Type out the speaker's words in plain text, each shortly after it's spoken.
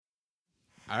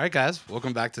All right, guys.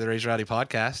 Welcome back to the Raise Rowdy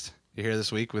podcast. You're here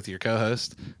this week with your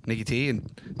co-host, Nikki T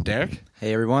and Derek,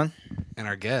 Hey, everyone. and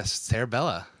our guest, Sarah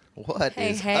Bella. What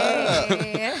Hey, is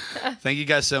hey. Thank you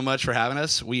guys so much for having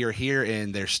us. We are here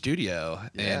in their studio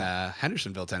in Yeah.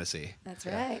 Hendersonville, Tennessee. That's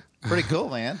right. Pretty cool,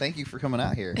 man. Thank you for coming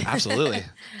out here. Absolutely.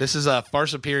 This is far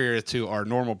superior to our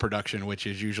normal production, which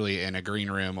is usually in a green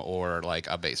room or like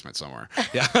a basement somewhere.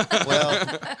 Yeah.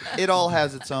 Well, it all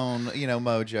has its own,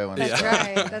 mojo. And That's stuff.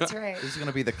 right. That's right. This is going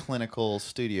to be the clinical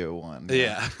studio one.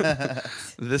 Yeah.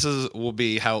 This will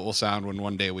be how it will sound when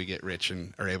one day we get rich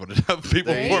and are able to have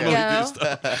people There you formally go. do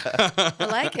stuff. I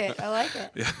like it. I like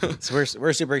it. So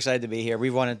we're super excited to be here.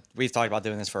 We've talked about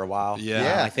doing this for a while. Yeah.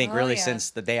 Yeah. I think Oh, really yeah. since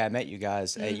the day I met you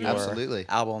guys at your Absolutely.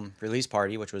 album release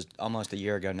party, which was almost a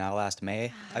year ago now, last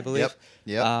May, I believe.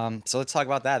 Yep. So let's talk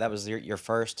about that. That was your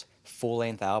first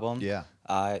full-length album. Yeah.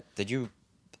 Did you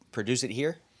produce it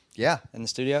here Yeah. in the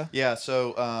studio? Yeah.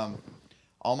 So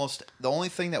almost the only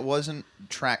thing that wasn't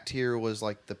tracked here was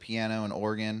like the piano and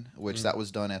organ, which that was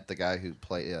done at the guy who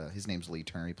played. His name's Lee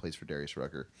Turner. He plays for Darius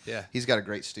Rucker. Yeah. He's got a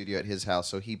great studio at his house,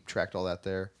 so he tracked all that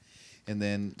there. And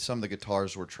then some of the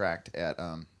guitars were tracked at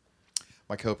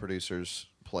my co-producer's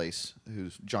place,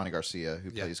 who's Johnny Garcia, who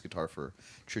Yeah. plays guitar for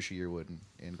Trisha Yearwood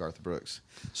and Garth Brooks.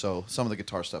 So some of the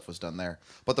guitar stuff was done there,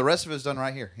 but the rest of it is done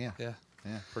right here. Yeah. Yeah.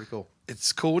 Yeah. Pretty cool.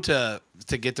 It's cool to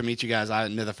get to meet you guys. I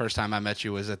know the first time I met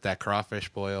you was at that crawfish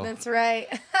boil. That's right.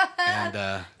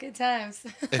 And Good times.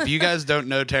 if you guys don't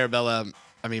know Tarabella,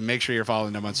 I mean, make sure you're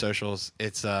following them on socials.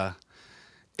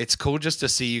 It's cool just to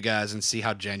see you guys and see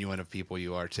how genuine of people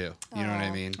you are too. You know what I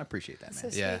Aw. mean? I appreciate that,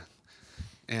 man. So Yeah. sweet.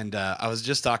 And I was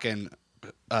just talking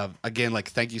again. Like,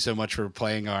 thank you so much for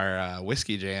playing our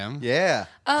whiskey jam. Yeah.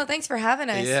 Oh, thanks for having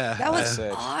us. Yeah. That was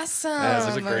Sick. awesome. Yeah, it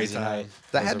was a great Crazy time. night.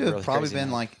 That It was had a to have really probably crazy been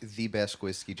night. like the best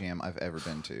whiskey jam I've ever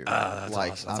been to. That's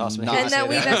like, awesome. That's I'm awesome. not And that saying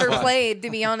we've that. ever played, to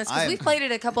be honest, because I'm- we've played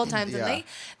it a couple times, Yeah. and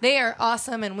they are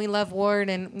awesome, and we love Ward,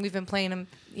 and we've been playing them,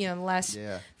 the last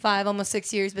Yeah. 5, almost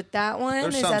 6 years. But that one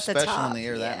There's is something at the special top. in the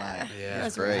air that night. Yeah, It was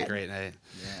it's a great. great night.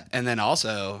 Yeah. And then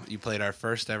also, you played our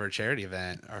first ever charity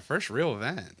event, our first real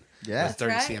event. Yeah. Was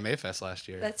during right. CMA Fest last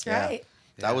year. That's Yeah. right.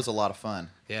 That was a lot of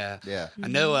fun. Yeah. Yeah. I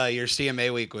know your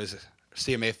CMA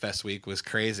Fest week was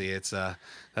crazy. It's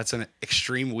that's an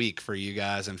extreme week for you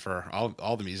guys and for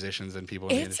all the musicians and people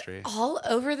in the It's industry. all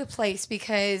over the place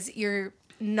because you're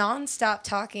nonstop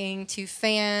talking to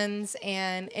fans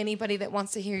and anybody that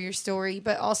wants to hear your story,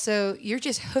 but also you're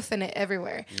just hoofing it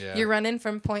everywhere. Yeah. You're running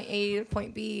from point A to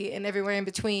point B and everywhere in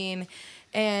between.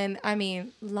 And I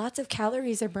mean, lots of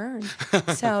calories are burned.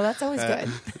 So that's always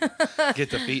good. Get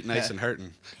the feet nice and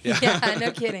hurting. Yeah. Yeah,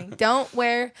 no kidding. Don't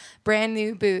wear brand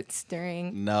new boots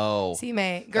during No.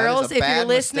 CMA. That is Girls, a if bad you're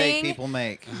mistake listening, people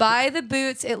make. buy the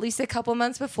boots at least a couple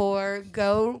months before.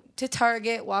 Go to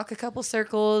Target, walk a couple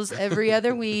circles every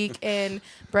other week, and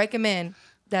break them in.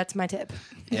 That's my tip.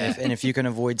 Yeah. And if you can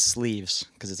avoid sleeves,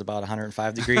 because it's about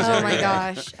 105 degrees. Oh over my here.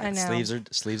 gosh, I know. Sleeves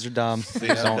are dumb. are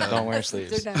dumb. Don't wear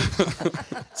Sleeves sleeves. are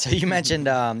done. So you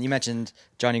mentioned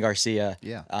Johnny Garcia.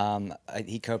 Yeah.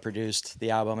 He co-produced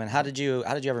the album. And how did you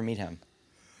ever meet him?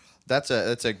 That's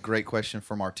a great question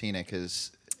for Martina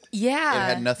because Yeah.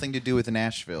 it had nothing to do with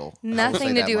Nashville. I will say Nothing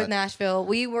to that do with much. Nashville.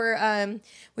 We were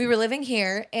living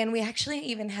here, and we actually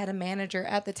even had a manager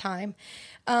at the time.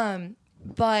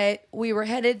 But we were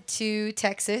headed to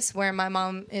Texas, where my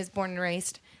mom is born and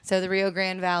raised, so the Rio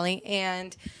Grande Valley,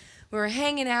 and we were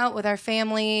hanging out with our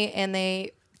family, and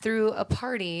they threw a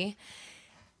party,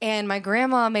 and my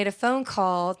grandma made a phone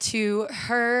call to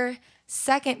her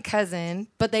second cousin,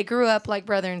 but they grew up like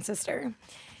brother and sister,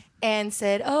 and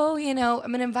said, oh, I'm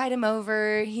going to invite him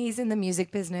over. He's in the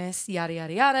music business, yada,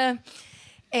 yada, yada.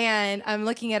 And I'm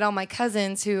looking at all my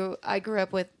cousins who I grew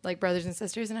up with, like brothers and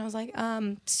sisters, and I was like,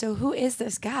 so who is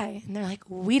this guy? And they're like,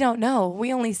 we don't know.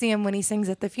 We only see him when he sings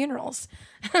at the funerals.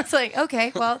 I was like,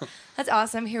 okay, well, that's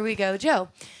awesome. Here we go, Joe.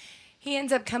 He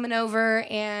ends up coming over,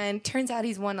 and turns out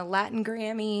he's won a Latin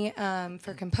Grammy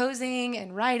for composing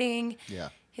and writing. Yeah.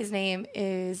 His name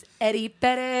is Eddie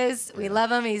Perez. We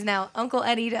love him. He's now Uncle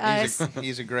Eddie to us.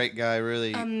 He's a great guy,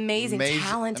 really. Amazing,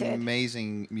 talented.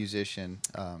 Amazing musician.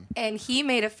 And he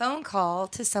made a phone call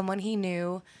to someone he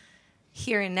knew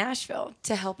here in Nashville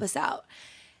to help us out.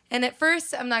 And at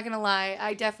first, I'm not going to lie,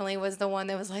 I definitely was the one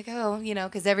that was like, oh,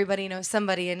 because everybody knows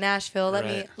somebody in Nashville.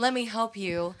 Right. Let me help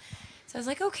you. So I was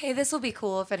like, okay, this will be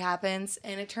cool if it happens.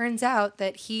 And it turns out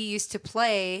that he used to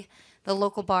play the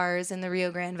local bars in the Rio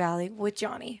Grande Valley with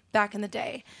Johnny back in the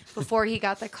day before he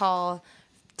got the call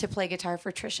to play guitar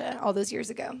for Trisha all those years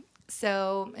ago.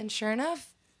 So, and sure enough,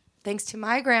 thanks to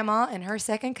my grandma and her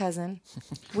second cousin,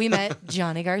 we met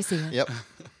Johnny Garcia. Yep.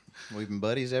 We've been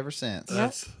buddies ever since.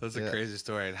 That's a Yeah. crazy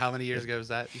story. And how many years ago was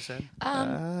that, you said?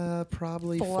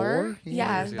 Probably 4.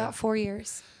 Yeah, years, about 4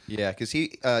 years. Yeah, because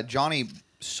Johnny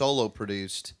solo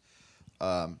produced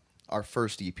our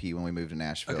first EP when we moved to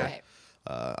Nashville. Okay. Right.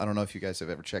 I don't know if you guys have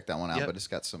ever checked that one out, Yep. but it's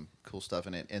got some cool stuff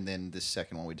in it. And then this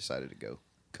second one, we decided to go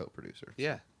co-producer.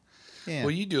 Yeah. Yeah.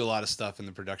 Well, you do a lot of stuff in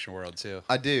the production world too.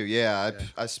 I do, yeah.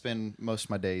 I spend most of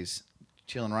my days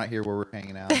chilling right here where we're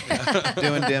hanging out,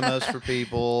 doing demos for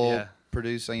people, Yeah.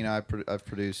 producing. You know, I've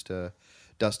produced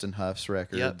Dustin Huff's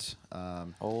records. Oh,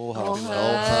 Oh,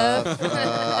 Huff.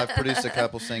 I've produced a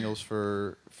couple singles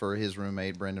for his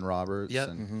roommate Brendan Roberts. Yep.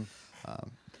 And,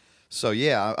 so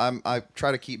yeah, I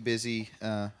try to keep busy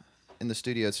in the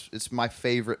studio. It's my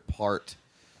favorite part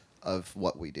of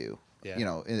what we do. Yeah. You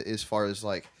know, as far as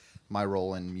like my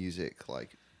role in music,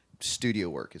 like studio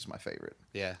work is my favorite.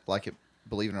 Yeah. Like it,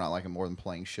 believe it or not, like it more than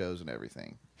playing shows and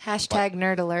everything. Hashtag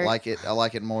nerd alert. I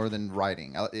like it more than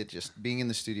writing. It just being in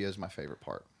the studio is my favorite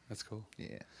part. That's cool.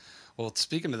 Yeah. Well,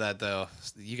 speaking of that though,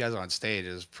 you guys on stage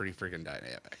is pretty freaking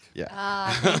dynamic.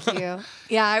 Yeah. Thank you.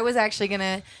 Yeah, I was actually going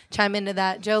to chime into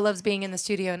that. Joe loves being in the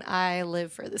studio, and I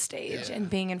live for the stage Yeah. and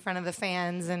being in front of the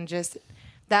fans, and just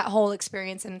that whole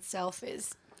experience in itself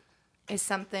is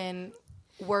something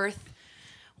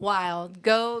worthwhile.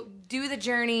 Go do the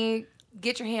journey,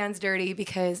 get your hands dirty,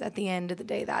 because at the end of the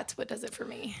day, that's what does it for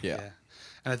me. Yeah.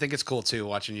 And I think it's cool too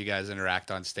watching you guys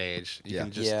interact on stage. You Yeah.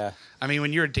 can just Yeah. I mean,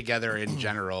 when you're together in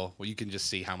general, well, you can just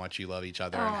see how much you love each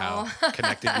other and how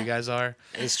connected you guys are.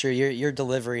 It's true. Your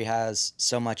delivery has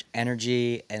so much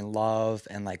energy and love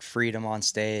and like freedom on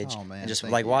stage. Oh, man, And just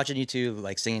thank like you. watching you two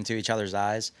like singing to each other's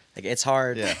eyes. Like it's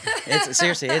hard. Yeah. It's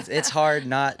seriously it's hard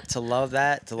not to love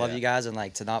that, to love Yeah. you guys, and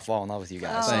like to not fall in love with you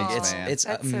guys. Oh. Like, Thanks, man. it's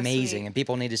That's so amazing, sweet. and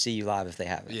people need to see you live if they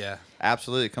haven't. Yeah.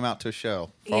 Absolutely. Come out to a show.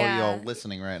 For all Yeah. y'all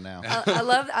listening right now.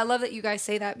 I love that you guys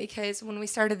say that, because when we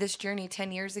started this journey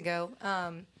 10 years ago,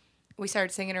 we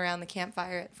started singing around the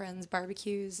campfire at friends'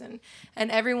 barbecues, and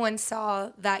everyone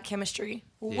saw that chemistry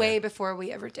way Yeah. before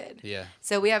we ever did. Yeah.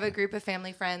 So we have a group of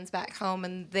family friends back home,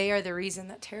 and they are the reason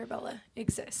that Terabella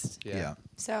exists. Yeah.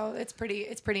 So it's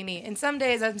pretty neat. And some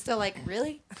days I'm still like,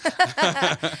 really?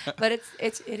 But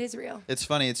it is real. It's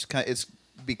funny. It's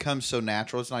become so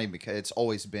natural. It's not even because it's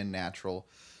always been natural.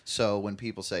 So when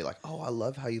people say like, "Oh, I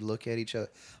love how you look at each other,"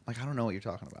 I'm like, I don't know what you're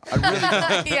talking about. I really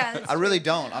don't. Yeah. that's I really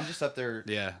don't. I'm just up there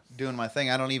Yeah. doing my thing.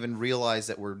 I don't even realize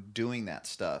that we're doing that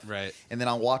stuff. Right. And then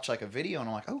I'll watch like a video and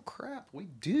I'm like, oh crap, we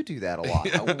do that a lot.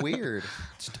 How weird.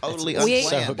 It's totally We,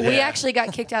 unplanned. we Yeah. actually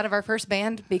got kicked out of our first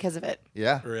band because of it.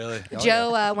 Yeah. Really? Oh,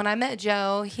 Joe, when I met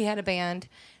Joe, he had a band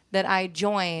that I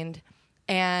joined,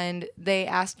 and they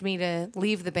asked me to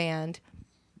leave the band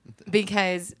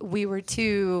because there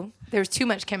was too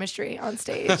much chemistry on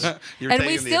stage. You were And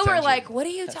we taking the still were attention. like, what are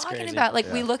you talking crazy. about?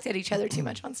 Like, we Yeah. looked at each other too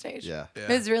much on stage. Yeah. Yeah. It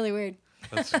was really weird.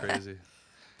 That's crazy.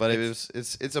 But it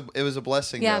was a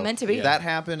blessing. Yeah, though. meant to be. That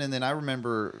happened, and then I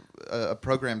remember a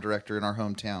program director in our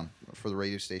hometown for the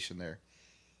radio station there.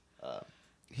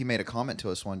 He made a comment to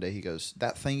us one day. He goes,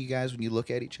 "That thing, you guys, when you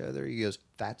look at each other, he goes,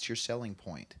 that's your selling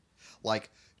point. Like,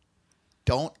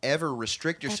 don't ever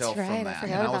restrict That's yourself right, from I that."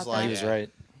 forgot And I was about like, that. He was right.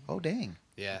 "Oh, dang."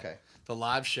 Yeah. Okay. The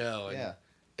live show. And Yeah.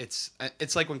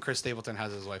 It's like when Chris Stapleton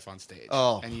has his wife on stage.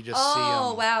 Oh. And you just see Oh,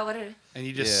 him. wow. What a And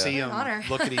you just Yeah. see What an honor. them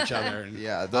look at each other. And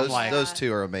Yeah, I'm like, those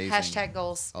two are amazing. hashtag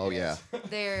goals. Oh yeah,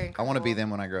 They're incredible. I want to be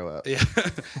them when I grow up. Yeah.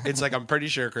 It's like I'm pretty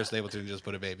sure Chris Stapleton just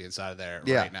put a baby inside of there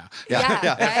Yeah. right now. Yeah,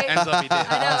 right? Ends up he did.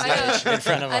 I know. In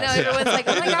front of I know. us. Everyone's like,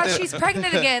 oh my gosh, she's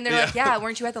pregnant again. They're like, yeah,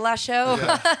 weren't you at the last show?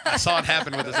 I saw it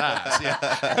happen with his eyes.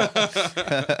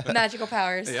 Yeah. Magical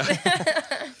powers.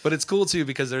 But it's cool too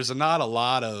because there's not a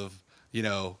lot of,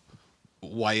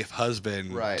 wife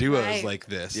husband Right. duos Right. like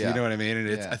this. Yeah. You know what I mean? And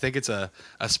Yeah. I think it's a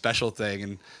special thing,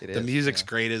 and It the is, music's yeah.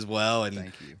 great as well. And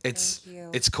Thank you. it's Thank you.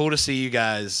 it's cool to see you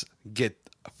guys get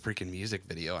a freaking music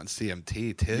video on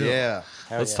CMT too. Yeah.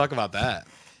 Hell Let's yeah. talk about that.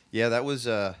 Yeah, that was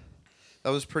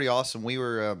pretty awesome. We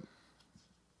were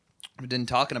we've been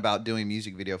talking about doing a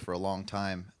music video for a long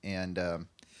time, and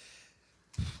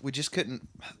we just couldn't.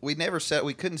 We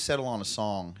couldn't settle on a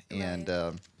song, and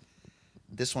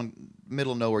this one,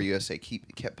 Middle of Nowhere USA,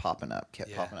 kept popping up,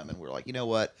 Yeah. and we're like, you know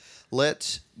what?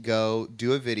 Let's go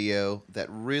do a video that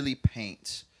really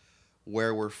paints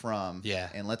where we're from, Yeah.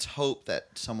 and let's hope that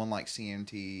someone like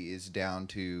CMT is down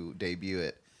to debut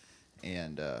it,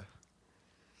 and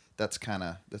that's kind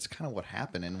of what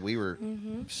happened, and we were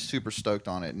super stoked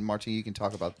on it. And Martine, you can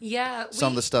talk about Yeah.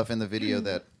 some of the stuff in the video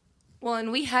that. Well,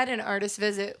 and we had an artist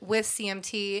visit with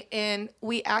CMT, and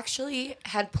we actually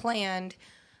had planned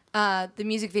the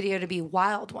music video to be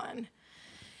Wild One.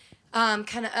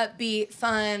 kind of upbeat,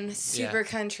 fun, super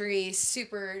country,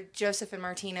 super Joseph and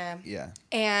Martina. Yeah.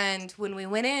 And when we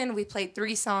went in, we played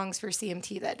 3 songs for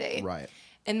CMT that day. Right.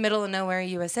 And Middle of Nowhere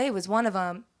USA was one of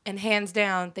them. And hands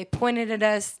down, they pointed at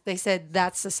us. They said,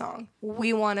 "That's the song.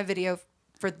 We want a video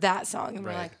for that song." And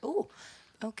we're like, "Oh,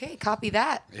 okay, copy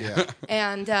that." Yeah.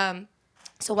 And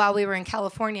so while we were in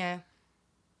California,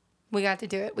 we got to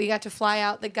do it. We got to fly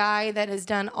out the guy that has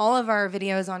done all of our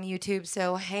videos on YouTube.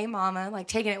 So, Hey Mama, like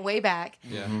taking it way back.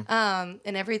 Yeah.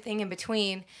 And everything in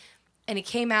between. And he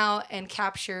came out and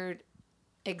captured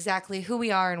exactly who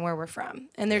we are and where we're from.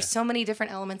 And there's so many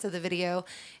different elements of the video.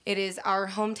 It is our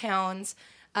hometowns.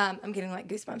 I'm getting like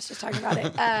goosebumps just talking about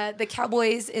it. The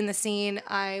cowboys in the scene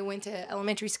I went to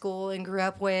elementary school and grew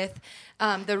up with.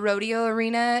 The rodeo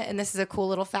arena, and this is a cool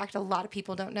little fact a lot of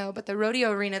people don't know, but the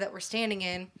rodeo arena that we're standing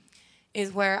in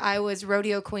is where I was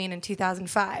rodeo queen in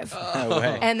 2005. No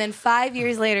way. And then 5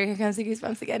 years later, here comes the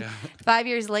goosebumps again. 5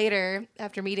 years later,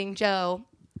 after meeting Joe,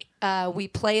 we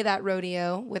play that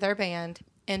rodeo with our band,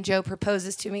 and Joe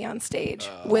proposes to me on stage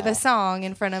with a song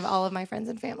in front of all of my friends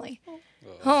and family.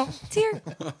 Oh, tear.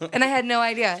 And I had no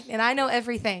idea. And I know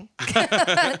everything.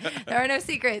 There are no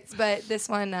secrets. But this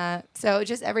one, so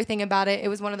just everything about it. It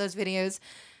was one of those videos.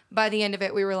 By the end of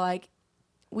it, we were like,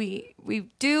 we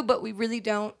do, but we really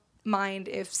don't mind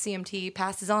if CMT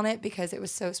passes on it because it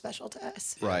was so special to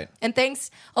us. Right. And thanks,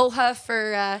 old Huff,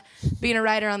 for being a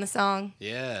writer on the song.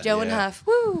 Yeah. Joe and Huff.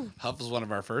 Woo! Huff was one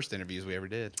of our first interviews we ever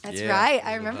did. That's Yeah. right.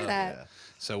 I remember Huff, that. Yeah.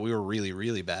 So we were really,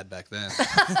 really bad back then.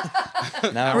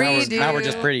 Now we're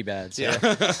just pretty bad. So.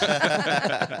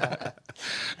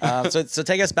 So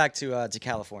take us back to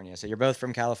California. So you're both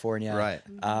from California, Right.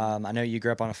 I know you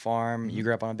grew up on a farm. You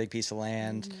grew up on a big piece of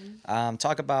land.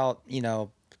 Talk about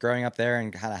growing up there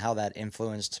and kind of how that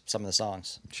influenced some of the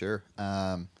songs. Sure.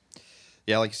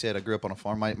 Yeah, like you said, I grew up on a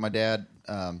farm. My dad's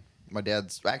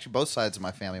actually both sides of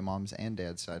my family, mom's and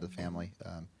dad's side of the family,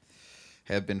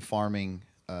 have been farming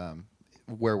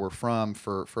where we're from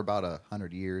for about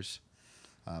 100 years.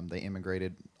 They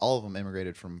immigrated, all of them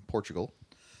immigrated from Portugal.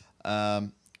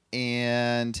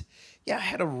 And yeah, I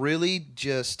had a really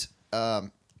just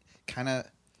kind of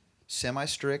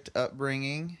semi-strict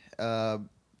upbringing.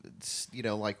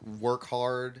 Like work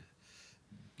hard,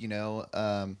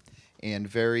 and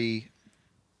very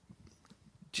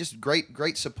just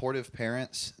great supportive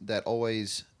parents that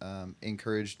always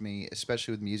encouraged me,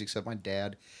 especially with music stuff. My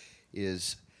dad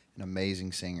is an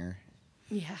amazing singer.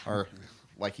 Yeah. Or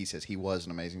like he says, he was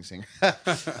an amazing singer.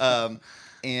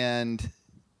 And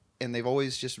they've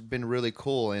always just been really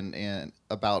cool and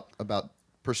about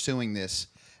pursuing this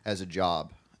as a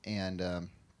job. And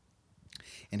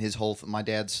his whole my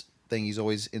dad's thing he's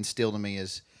always instilled in me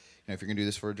is, if you're gonna do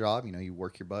this for a job, you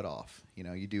work your butt off.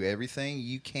 You do everything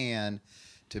you can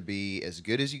to be as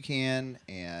good as you can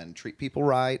and treat people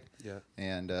right. Yeah.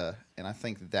 And I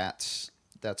think that's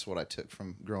what I took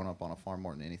from growing up on a farm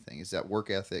more than anything, is that work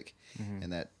ethic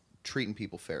and that treating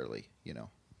people fairly.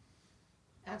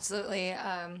 Absolutely.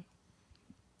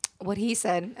 What he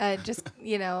said, just,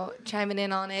 chiming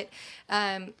in on it.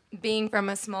 Being from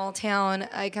a small town,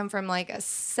 I come from like a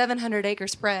 700-acre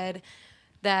spread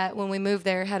that when we moved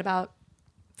there had about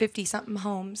 50-something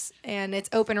homes. And it's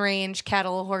open range,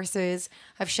 cattle, horses.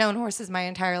 I've shown horses my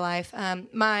entire life.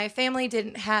 My family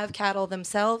didn't have cattle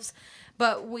themselves,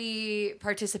 but we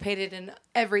participated in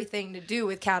everything to do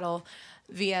with cattle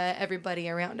via everybody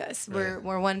around us. Right.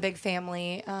 We're one big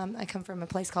family. I come from a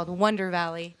place called Wonder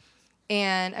Valley.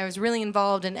 And I was really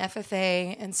involved in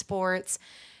FFA and sports.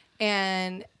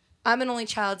 And I'm an only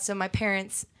child, so my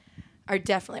parents are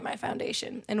definitely my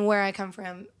foundation. And where I come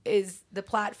from is the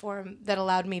platform that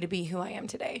allowed me to be who I am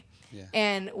today. Yeah.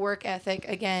 And work ethic,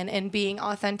 again, and being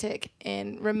authentic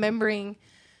and remembering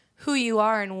who you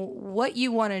are and what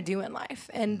you want to do in life.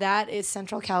 And that is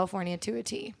Central California to a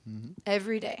T.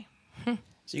 Every day.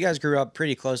 So you guys grew up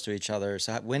pretty close to each other.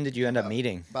 So when did you end up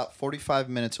meeting? About 45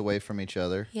 minutes away from each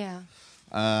other. Yeah.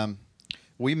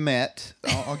 We met.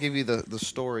 I'll give you the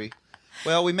story.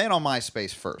 Well, we met on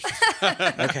MySpace first.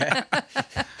 Okay.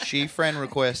 She friend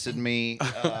requested me,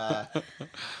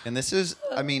 and this is.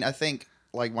 I think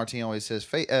like Martina always says,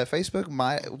 Facebook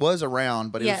was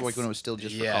around, but it was like when it was still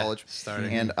just for college.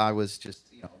 Starting. And I was just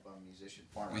a bum musician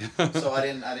farmer, so I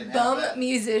didn't have Bum that.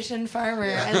 musician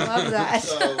farmer. I love that.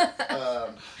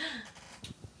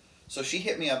 So she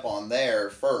hit me up on there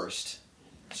first.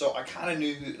 So I kind of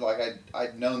knew,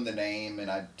 I'd known the name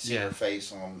and I'd seen her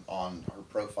face on her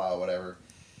profile, whatever.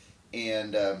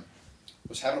 And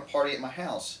was having a party at my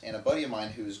house, and a buddy of mine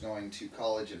who was going to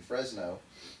college in Fresno,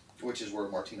 which is where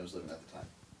Martina was living at the time.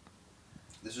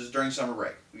 This was during summer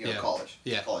break, college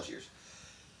years.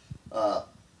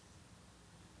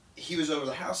 he was over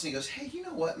the house and he goes, "Hey, you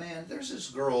know what, man? There's this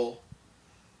girl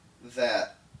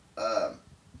that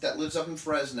that lives up in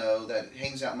Fresno that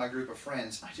hangs out in my group of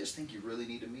friends. I just think you really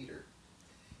need to meet her."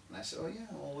 And I said, "Oh yeah,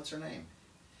 well, what's her name?"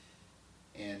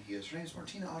 And he goes, "Her name's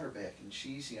Martina Otterbeck, and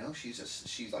she's, you know, she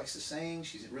likes to sing.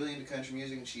 She's really into country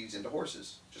music, and she's into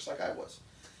horses, just like I was."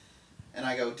 And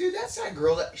I go, "Dude, that's that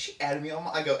girl that she added me on."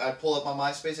 I pull up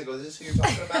my MySpace. I go, "Is this who you're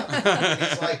talking about?" And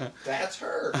he's like, "That's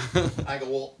her." I go,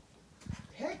 "Well,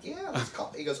 heck yeah, let's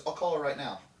call." He goes, "I'll call her right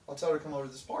now. I'll tell her to come over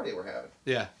to this party we're having."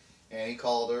 Yeah. And he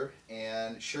called her,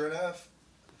 and sure enough,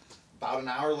 about an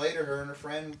hour later, her and her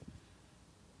friend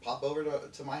pop over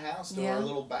to my house to our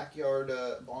little backyard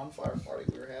bonfire party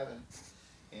we were having.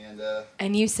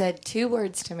 And you said 2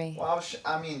 words to me. well,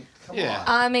 I mean, come Yeah. on.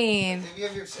 I mean, Have you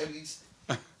ever said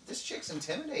this chick's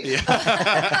intimidating? Yeah.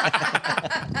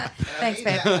 Thanks,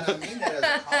 babe. And I mean that as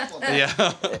a compliment.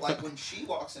 Yeah. Like when she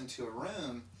walks into a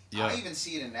room, Yeah. I even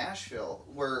see it in Nashville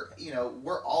where, you know,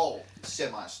 we're all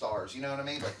semi-stars, you know what I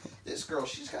mean? But this girl,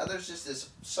 there's just this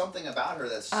something about her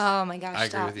that's, oh my gosh, I agree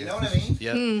stop. with you know what I mean?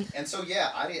 Yeah. And so, yeah,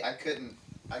 I couldn't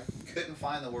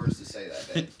find the words to say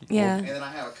that day. Yeah. And then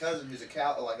I have a cousin who's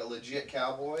a legit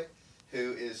cowboy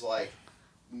who is like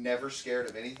never scared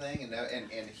of anything,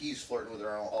 and he's flirting with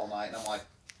her all night, and I'm like,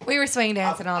 We were swing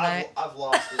dancing all night. I've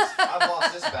lost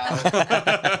this battle.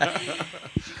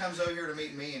 She comes over here to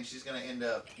meet me, and she's gonna end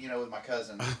up, you know, with my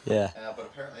cousin. Yeah. But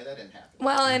apparently that didn't happen.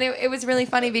 Well, and it was really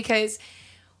funny because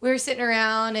we were sitting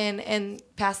around and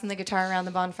passing the guitar around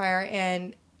the bonfire,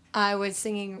 and I was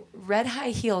singing Red High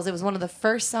Heels. It was one of the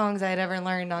first songs I had ever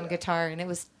learned on guitar, and it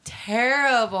was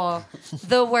terrible,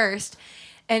 the worst.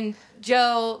 And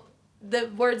Joe, the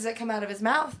words that come out of his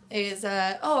mouth is,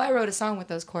 "Oh, I wrote a song with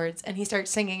those chords," and he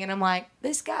starts singing, and I'm like,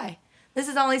 this guy, this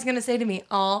is all he's gonna say to me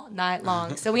all night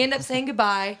long. So we end up saying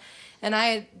goodbye, and I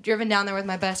had driven down there with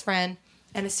my best friend.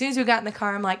 And as soon as we got in the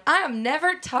car, I'm like, I am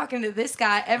never talking to this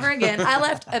guy ever again. I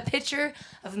left a picture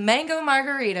of mango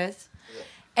margaritas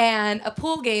and a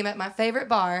pool game at my favorite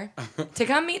bar to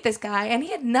come meet this guy, and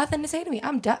he had nothing to say to me.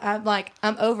 I'm done. I'm like,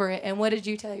 I'm over it. And what did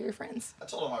you tell your friends? I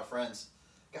told all my friends,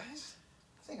 guys,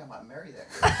 I think I might marry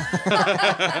that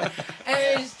girl. And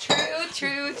it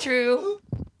is true.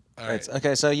 All right.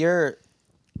 Okay, so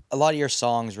a lot of your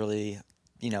songs really,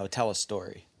 tell a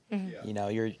story.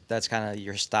 Yeah. That's kind of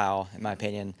your style, in my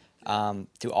opinion.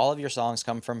 Do all of your songs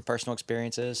come from personal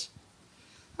experiences?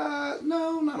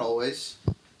 No, not always.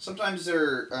 Sometimes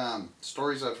they're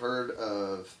stories I've heard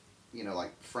of,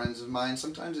 like friends of mine.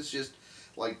 Sometimes it's just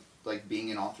like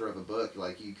being an author of a book.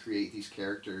 Like you create these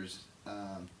characters,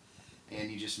 and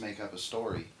you just make up a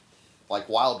story. Like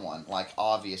Wild One. Like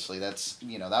obviously that's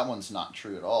that one's not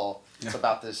true at all. It's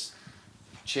about this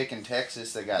chick in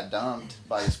Texas that got dumped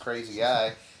by this crazy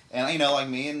guy, and like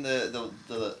me and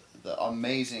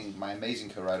my amazing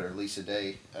co-writer Lisa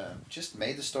Day just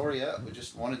made the story up. We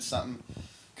just wanted something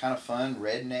kind of fun,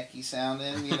 rednecky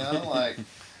sounding, like,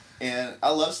 and I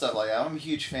love stuff like that. I'm a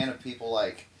huge fan of people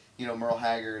like Merle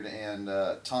Haggard and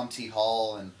Tom T.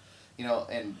 Hall and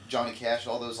and Johnny Cash,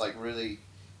 all those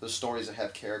those stories that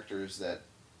have characters that,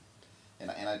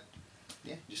 and I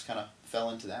just kind of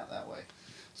fell into that way.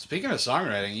 Speaking of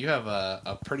songwriting, you have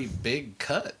a pretty big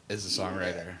cut as a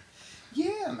songwriter.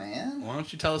 Yeah, man. Why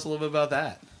don't you tell us a little bit about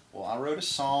that? Well, I wrote a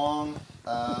song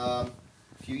a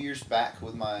few years back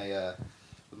with my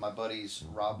buddies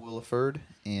Rob Williford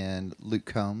and Luke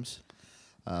Combs.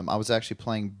 I was actually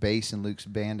playing bass in Luke's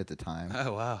band at the time.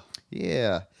 Oh, wow.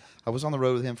 Yeah, I was on the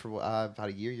road with him for about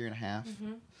a year and a half.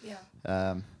 Mm-hmm.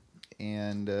 Yeah.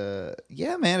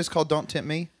 Yeah, man, it's called "Don't Tempt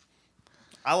Me."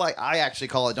 I actually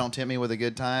call it "Don't Tempt Me with a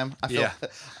Good Time." I feel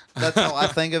that's how I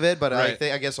think of it, but Right.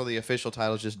 I guess the official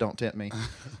title is just "Don't Tempt Me."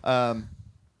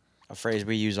 A phrase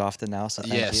we use often now, so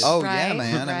thank Yes. you. Oh yeah, Right,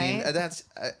 man. I right. mean, that's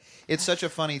it's such a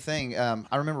funny thing.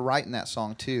 I remember writing that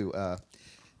song too.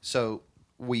 So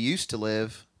we used to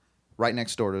live right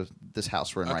next door to this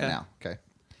house we're in right Okay. now. Okay,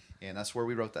 and that's where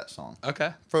we wrote that song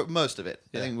Okay. for most of it.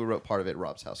 Yeah. I think we wrote part of it at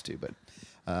Rob's house too, but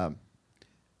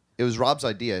it was Rob's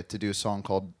idea to do a song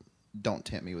called "Don't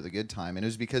Tempt Me with a Good Time," and it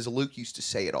was because Luke used to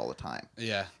say it all the time.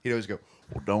 Yeah. He'd always go,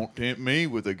 "Well, don't tempt me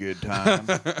with a good time,"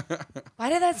 Why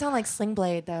did that sound like Sling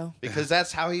Blade though? because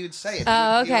that's how he would say it.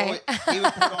 Oh, He would- okay. He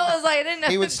would put on, I was like, I didn't know.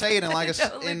 he would say it in like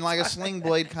Totally a sling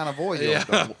blade kind of voice. He would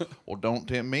go, "Well, don't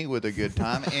tempt me with a good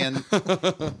time." And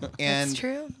That's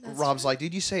true. That's Rob's like,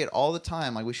 "Dude, you say it all the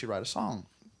time. Like we should write a song,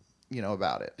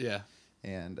 about it." Yeah.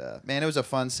 And man, it was a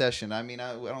fun session. I mean,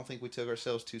 I don't think we took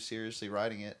ourselves too seriously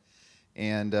writing it.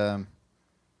 And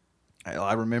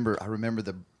I remember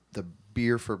the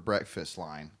beer for breakfast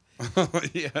line.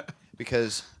 Yeah.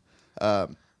 Because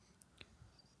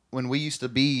when we used to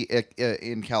be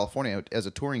in California as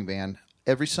a touring band,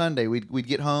 every Sunday we'd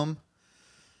get home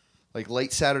like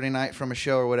late Saturday night from a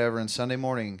show or whatever, and Sunday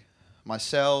morning,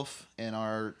 myself and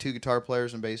our 2 guitar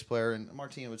players and bass player, and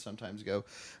Martina would sometimes go,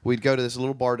 we'd go to this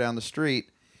little bar down the street,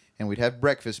 and we'd have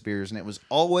breakfast beers, and it was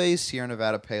always Sierra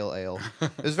Nevada Pale Ale.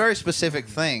 It was a very specific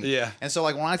thing. Yeah. And so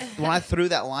like when I threw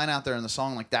that line out there in the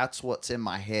song, like that's what's in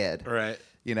my head. Right.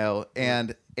 You know,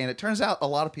 and it turns out a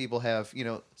lot of people have, you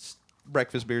know,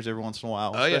 breakfast beers every once in a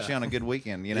while, Oh, yeah. especially on a good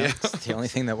weekend, you know. Yeah. It's the only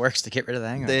thing that works to get rid of the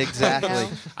hangover. Exactly. Yeah.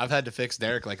 I've had to fix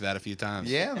Derek like that a few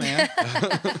times. Yeah, man.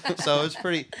 So it's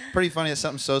pretty funny that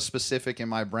something so specific in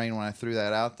my brain when I threw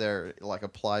that out there, it, like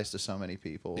applies to so many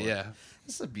people. Yeah.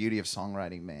 It's the beauty of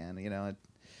songwriting, man. You know,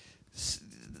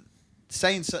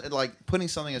 saying like putting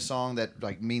something in a song that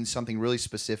like means something really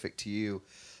specific to you,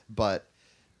 but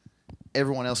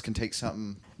everyone else can take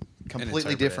something completely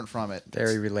interpret different it. from it.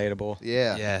 Very relatable.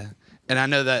 Yeah. Yeah. And I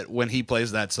know that when he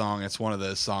plays that song, it's one of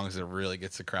those songs that really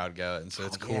gets the crowd going. So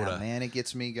it's cool Yeah, to. man, it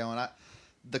gets me going.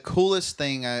 The coolest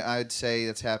thing I'd say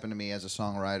that's happened to me as a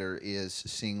songwriter is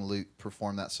seeing Luke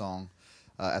perform that song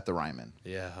at the Ryman.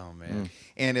 Yeah. Oh man.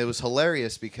 And it was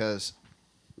hilarious because,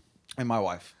 and my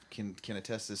wife can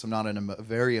attest to this, I'm not a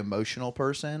very emotional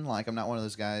person. Like, I'm not one of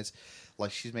those guys,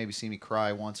 like, she's maybe seen me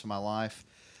cry once in my life.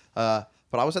 But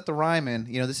I was at the Ryman.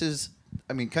 You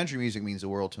know, country music means the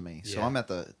world to me. So Yeah. I'm at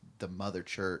the mother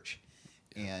church,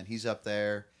 and he's up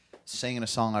there singing a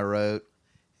song I wrote,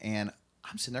 and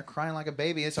I'm sitting there crying like a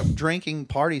baby. It's a drinking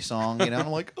party song, you know. And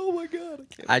I'm like, oh my god,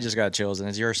 I can't. I just got chills, and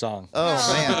it's your song.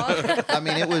 Oh man, I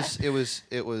mean, it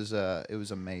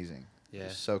was amazing. Yeah. It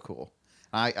was so cool.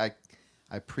 I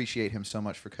appreciate him so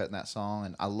much for cutting that song,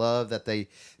 and I love that they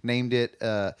named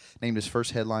his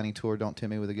first headlining tour "Don't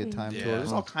Tempt Me with a Good Time" Yeah. tour.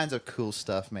 There's all kinds of cool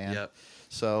stuff, man. Yep.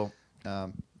 So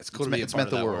It's cool to be a it's part meant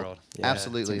of the that world. world. Yeah,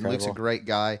 Absolutely. it's And Luke's a incredible. great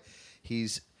guy.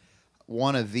 He's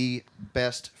one of the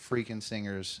best freaking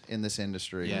singers in this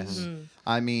industry. Yes.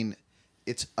 I mean,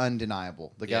 it's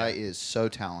undeniable. The guy Yeah. is so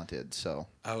talented. So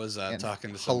I was and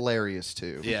talking to some. hilarious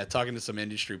too. Yeah, talking to some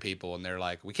industry people, and they're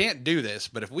like, "We can't do this,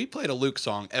 but if we played a Luke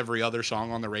song every other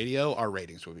song on the radio, our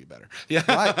ratings would be better." Yeah,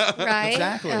 Right. Right?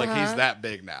 Exactly. like he's Uh-huh. that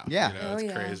big now. Yeah. you know, Oh, it's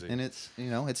yeah. crazy. And it's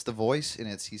it's the voice, and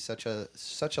he's such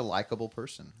a likable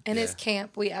person. And his Yeah.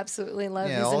 camp, we absolutely love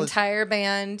Yeah, his all his- entire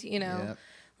band. You know,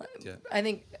 Yeah. Yeah. I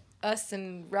think us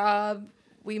and Rob,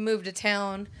 we moved to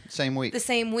town Same week. the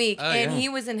same week, Oh, and yeah. he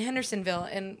was in Hendersonville,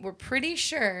 and we're pretty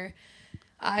sure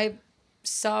I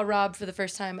saw Rob for the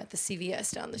first time at the CVS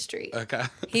down the street. Okay.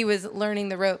 He was learning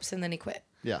the ropes, and then he quit.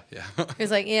 Yeah. Yeah. He was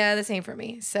like, "Yeah, this ain't for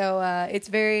me." So it's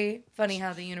very funny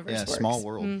how the universe Yeah. works. Small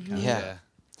world. kinda. Yeah.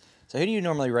 So who do you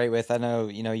normally write with? I know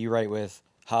you write with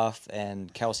Huff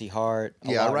and Kelsey Hart.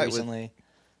 Yeah, I lot write with- recently.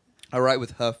 I write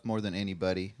with Huff more than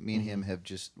anybody. Me and Mm-hmm.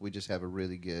 him we just have a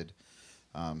really good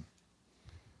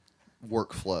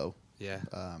workflow. Yeah.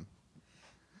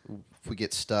 If we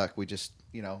get stuck, we just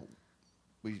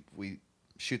we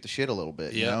shoot the shit a little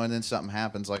bit, Yeah. and then something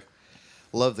happens. Like,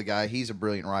 love the guy. He's a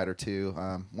brilliant writer too.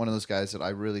 One of those guys that I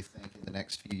really think in the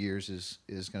next few years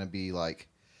is going to be like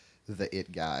the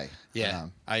it guy. Yeah.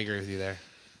 I agree with you there.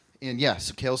 And yeah,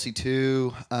 so Kelsey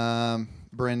too,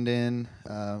 Brendan.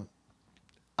 I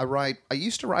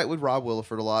used to write with Rob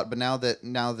Williford a lot, but now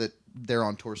that they're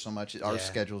on tour so much, our Yeah,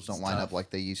 schedules don't it's line tough. up like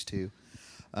they used to.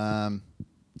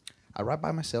 I write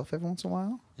by myself every once in a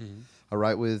while. Mm-hmm. I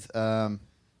write with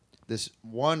this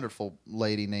wonderful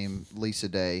lady named Lisa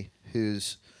Day,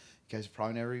 who's, you guys have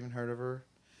probably never even heard of her.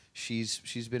 She's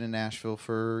been in Nashville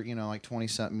for like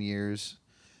 20-something years,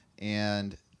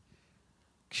 and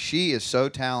she is so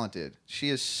talented. She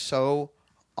is so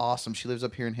awesome. She lives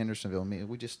up here in Hendersonville.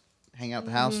 We just hang out at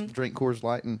the house, drink Coors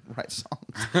Light, and write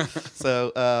songs.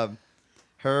 So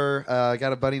her, I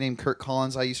got a buddy named Kurt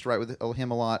Collins. I used to write with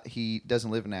him a lot. He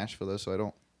doesn't live in Nashville though, so I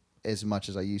don't as much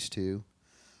as I used to.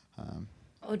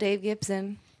 Oh, Dave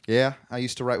Gibson. Yeah, I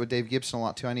used to write with Dave Gibson a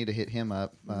lot too. I need to hit him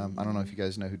up. I don't know if you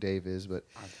guys know who Dave is, but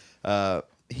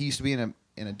he used to be in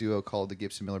a duo called the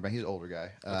Gibson Miller Band. He's an older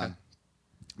guy,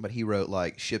 but he wrote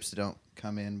like "Ships That Don't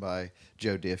Come In" by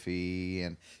Joe Diffie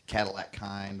and "Cadillac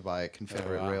Kind" by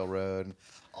Confederate Oh, wow. Railroad, and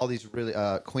all these really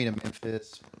 "Queen of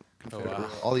Memphis." Confederate wow.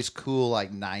 Railroad, all these cool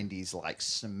like '90s like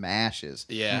smashes.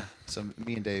 Yeah. So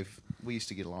me and Dave, we used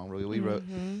to get along really. We wrote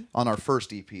on our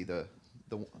first EP,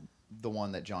 the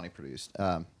one that Johnny produced.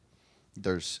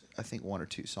 There's I think one or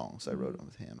two songs I wrote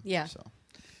with him. Yeah. So,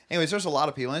 anyways, there's a lot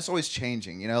of people, and it's always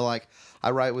changing. Like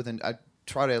I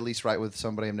try to at least write with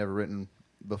somebody I've never written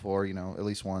before. At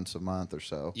least once a month or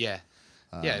so. Yeah.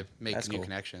 Yeah. Make that's new cool.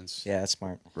 connections. Yeah, that's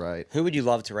smart. Right. Who would you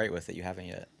love to write with that you haven't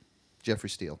yet? Jeffrey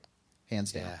Steele.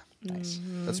 hands down. Yeah. Nice.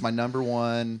 That's my number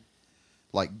one,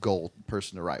 like, goal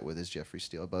person to write with is Jeffrey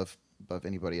Steele above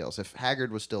anybody else. If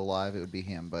Haggard was still alive, it would be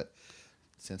him. But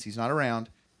since he's not around,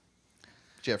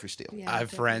 Jeffrey Steele. Yeah, I have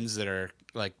definitely. friends that are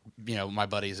like, my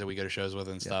buddies that we go to shows with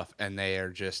and stuff, and they are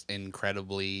just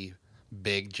incredibly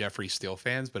big Jeffrey Steele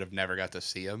fans, but have never got to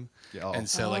see him. Yeah. Oh. And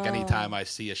so, like, anytime I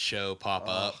see a show pop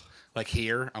up, like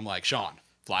here, I'm like, Sean,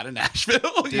 fly to Nashville.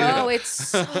 you know? Oh, it's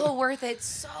so worth it.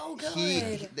 So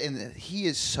good. He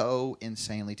is so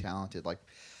insanely talented. Like,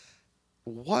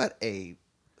 what a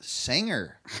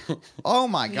singer! Oh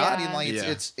my God! Yeah. And like,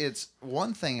 Yeah. it's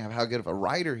one thing of how good of a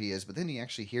writer he is, but then you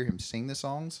actually hear him sing the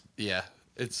songs. Yeah.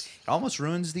 It's It almost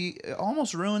ruins the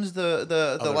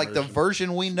Other like the version.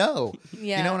 version we know.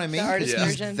 Yeah, You know what I the mean? 'Cause artist he's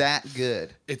version. that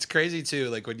good. it's crazy too,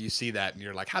 like when you see that and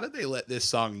you're like, how did they let this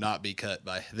song not be cut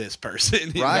by this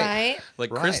person? You know? Right. Right?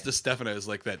 Like Right. Chris DiStefano is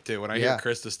like that too. When I hear Yeah.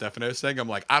 Chris DiStefano sing, I'm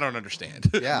like, I don't understand.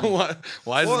 Yeah. why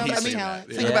isn't Well, he I mean, singing talent.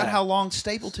 that? Think Yeah. about how long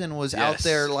Stapleton was out Yes.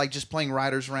 there, like just playing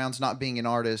writers' rounds, not being an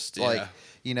artist, like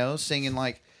Yeah. singing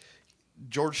like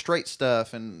George Strait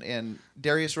stuff and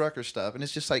Darius Rucker stuff, and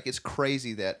it's just like it's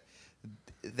crazy that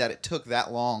it took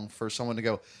that long for someone to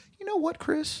go. You know what,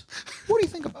 Chris? What do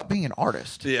you think about being an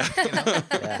artist? Yeah.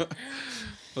 Yeah.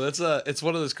 Well, it's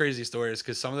one of those crazy stories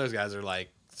because some of those guys are like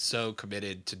so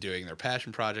committed to doing their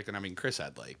passion project, and I mean, Chris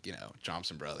had like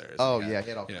Johnson Brothers. Oh, and he yeah, had, he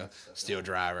had all kinds of stuff. Steel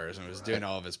Drivers, and was doing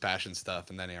all of his passion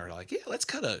stuff, and then they were like, yeah, let's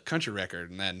cut a country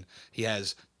record, and then he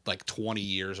has like 20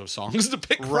 years of songs to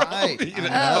pick Right. from. You I know?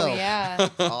 know. Oh, yeah.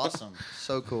 Awesome,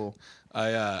 so cool.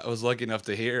 I was lucky enough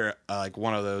to hear like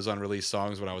one of those unreleased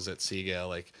songs when I was at Seagull.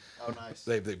 Like Oh, nice.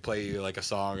 they play you like a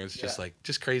song. And it's just Yeah. like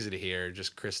just crazy to hear.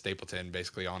 Just Chris Stapleton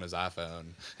basically on his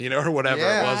iPhone, or whatever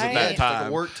Yeah, it was at right. that It's like time.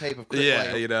 a work tape of Chris.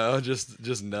 Yeah, like,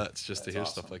 just nuts just to That's hear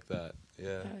awesome. stuff like that.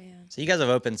 Yeah. Oh, yeah. So you guys have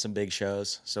opened some big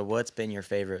shows. So what's been your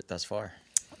favorite thus far?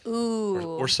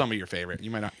 Ooh. Or some of your favorite. You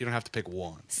don't have to pick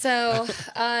one. So,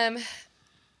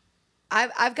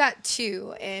 I've got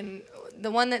two, and the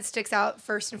one that sticks out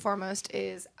first and foremost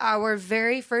is our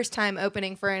very first time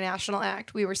opening for a national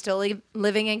act. We were still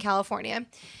living in California,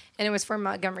 and it was for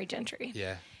Montgomery Gentry.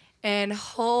 Yeah. And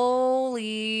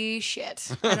holy shit!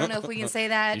 I don't know if we can say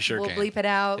that. You sure we'll can. bleep it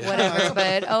out, Yeah. whatever. But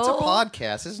it's a oh,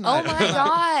 podcast, isn't it? oh my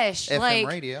gosh! FM like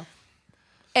radio.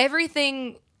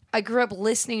 everything I grew up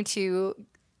listening to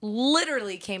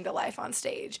literally came to life on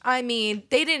stage. I mean,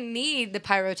 they didn't need the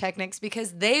pyrotechnics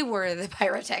because they were the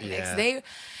pyrotechnics.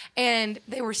 Yeah.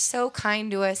 They were so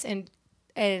kind to us and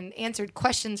answered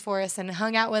questions for us and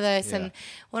hung out with us. Yeah. And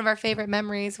one of our favorite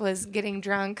memories was getting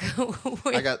drunk. With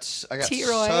I got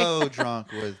T-Roy. so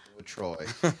drunk with Troy,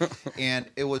 and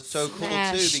it was so cool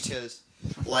Smashed. too because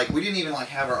like we didn't even like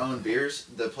have our own beers.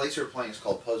 The place we were playing is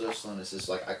called Pozo Saloon. It's this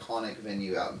like iconic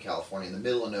venue out in California in the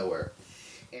middle of nowhere,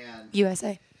 and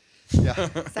USA. yeah,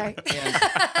 Sorry.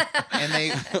 and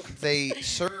they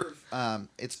serve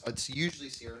it's usually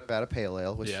Sierra Nevada Pale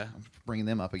Ale, which Yeah. I'm bringing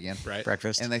them up again, Right.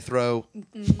 Breakfast. and they throw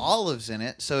olives in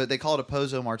it, so they call it a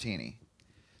Pozo Martini.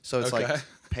 So it's Okay. like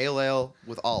pale ale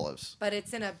with olives. But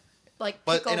it's in a But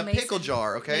pickle in a mason- pickle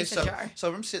jar, okay? mason jar.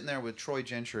 So I'm sitting there with Troy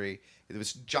Gentry. It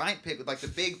was giant pickle, like the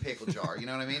big pickle jar. You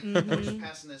know what I mean? Mm-hmm. We're just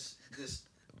passing this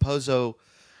Pozo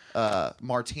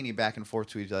martini back and forth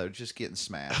to each other, just getting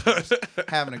smashed, just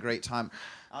having a great time.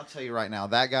 I'll tell you right now,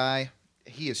 that guy,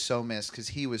 he is so missed because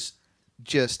he was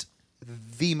just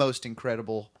the most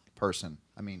incredible person.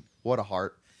 I mean, what a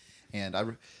heart! And I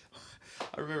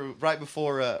remember right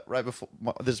before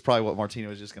this is probably what Martina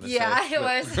was just going to Yeah, say. it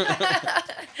but- was.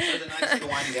 So the nights are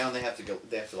winding down, they have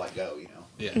to like go, you know.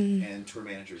 Yeah. And tour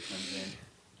manager comes in.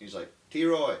 He's like,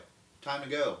 T-Roy, time to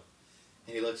go.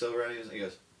 And he looks over at him and he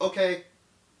goes, okay,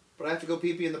 but I have to go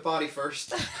pee in the potty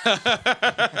first.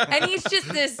 And he's just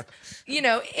this,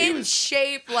 in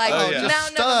shape, like Oh, yeah.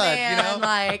 mountain Stud, of a man, you know?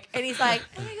 like, and he's like,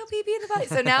 I'm gonna go pee in the potty.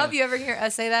 So now, if you ever hear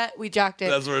us say that, we jocked it.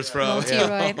 That's where it's from. Little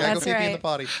T-Roy, Yeah, that's go pee in the right.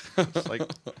 potty. It's like,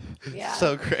 Yeah.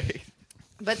 so great.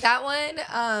 But that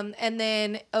one, and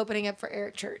then opening up for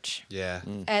Eric Church Yeah.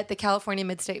 at the California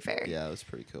Mid-State Fair. Yeah, it was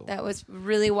pretty cool. That was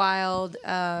really wild.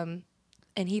 And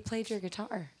he played your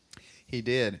guitar, He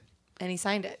did. and he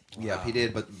signed it. Yeah, he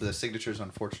did, but the signatures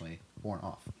unfortunately weren't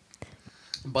off.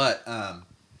 But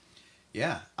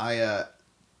yeah,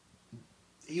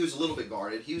 he was a little bit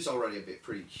guarded. He was already a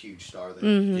pretty huge star then.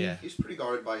 Mm-hmm. Yeah. He was pretty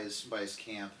guarded by his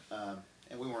camp,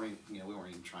 and we weren't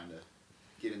even trying to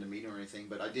get into meeting or anything.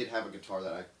 But I did have a guitar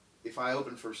that if I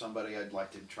opened for somebody, I'd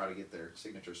like to try to get their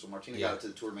signature. So Martina Yeah. got it to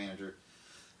the tour manager.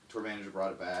 The tour manager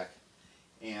brought it back,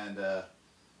 and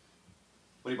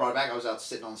when he brought it back, I was out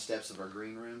sitting on the steps of our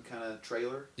green room kind of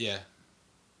trailer. Yeah.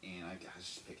 And I was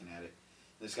just picking at it.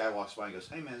 This guy walks by and goes,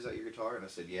 "Hey man, is that your guitar?" And I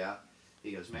said, "Yeah."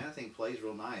 He goes, "Man, that thing plays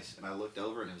real nice." And I looked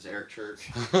over and it was Eric Church.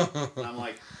 And I'm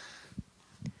like,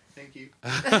 "Thank you.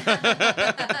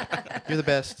 You're the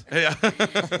best." Yeah.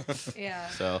 Yeah.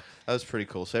 So that was pretty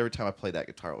cool. So every time I play that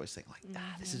guitar, I always think like,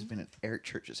 this has been in Eric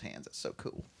Church's hands. That's so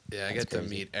cool. Yeah, I That's got to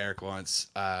crazy. meet Eric once.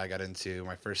 I got into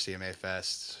my first CMA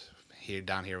Fest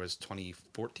down here was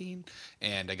 2014,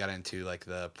 and I got into like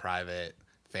the private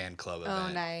fan club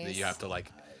event that nice. you have to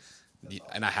like.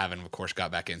 And I haven't, of course, got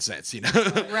back in since, you know.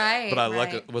 Right. But I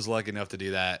right. was lucky enough to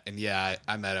do that, and yeah,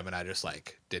 I met him, and I just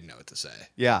like didn't know what to say.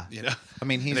 Yeah. You know. I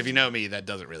mean, he's And if you know me, that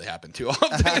doesn't really happen too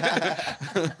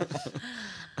often.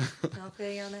 I'll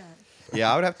feel you on that.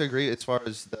 yeah, I would have to agree as far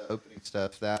as the opening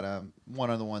stuff. That one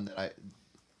other one that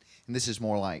and this is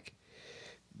more like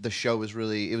the show was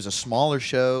really, it was a smaller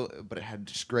show, but it had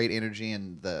just great energy,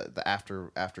 and the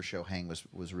after show hang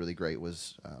was really great.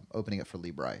 Was opening up for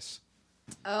Lee Bryce.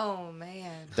 Oh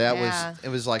man. That Yeah. it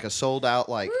was like a sold out,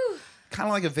 like Woo. kind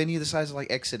of like a venue the size of like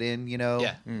Exit Inn, you know.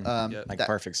 Yeah. Like that-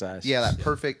 perfect size. Yeah, that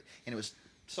perfect, and it was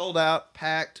sold out,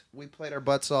 packed. We played our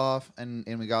butts off, and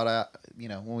we got out. You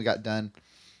know, when we got done,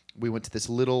 we went to this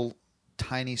little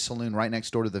tiny saloon right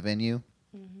next door to the venue.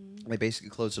 Mm-hmm. They basically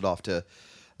closed it off to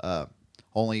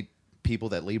only people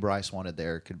that Lee Bryce wanted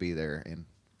there could be there, and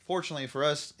fortunately for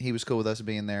us, he was cool with us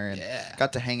being there, and Yeah.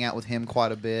 got to hang out with him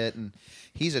quite a bit. And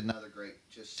he's another great,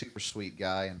 just super sweet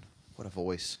guy, and what a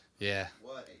voice! Yeah.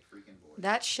 What a freaking voice!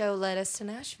 That show led us to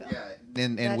Nashville. Yeah,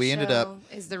 and That we ended up.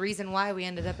 show is the reason why we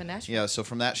ended up in Nashville. Yeah, so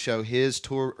from that show, his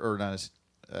tour or not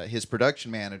his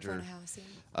production manager, Front house,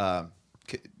 yeah.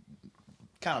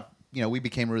 kind of, you know, we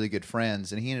became really good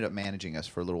friends, and he ended up managing us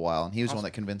for a little while, and he was the one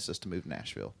that convinced us to move to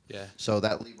Nashville. Yeah. So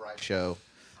that Lee Bryce show,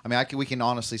 I mean, we can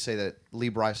honestly say that Lee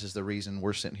Bryce is the reason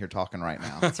we're sitting here talking right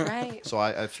now. That's right. So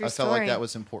I True felt like story. that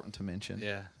was important to mention.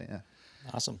 Yeah. Yeah.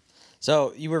 Awesome.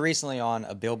 So you were recently on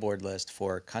a Billboard list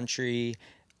for country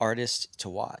artists to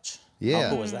watch. Yeah. How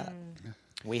cool was that?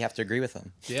 We have to agree with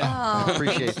them. Yeah. Oh,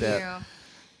 Appreciate thank that. you.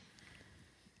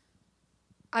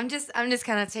 I'm just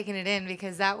kind of taking it in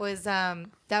because that was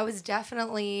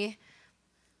definitely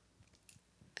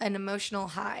an emotional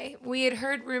high. We had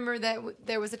heard rumor that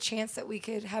there was a chance that we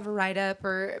could have a write up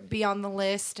or be on the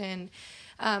list, and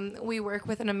we work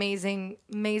with an amazing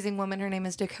woman. Her name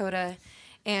is Dakota,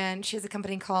 and she has a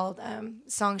company called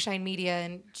Songshine Media,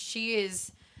 and she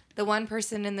is the one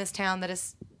person in this town that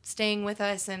is staying with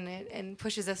us and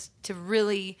pushes us to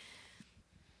really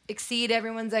exceed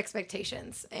everyone's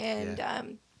expectations.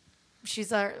 And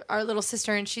she's our little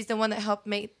sister, and she's the one that helped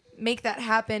make that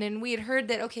happen. And we had heard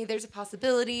that, okay, there's a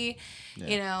possibility,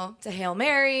 you know, to Hail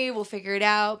Mary, we'll figure it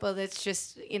out, but let's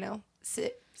just, you know,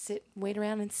 sit, wait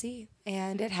around and see.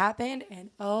 And it happened,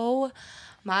 and oh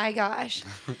my gosh,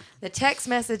 the text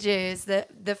messages,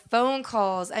 the phone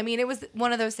calls. I mean, it was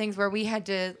one of those things where we had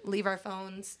to leave our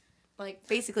phones like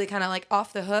basically kind of like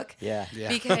off the hook. Yeah. Yeah.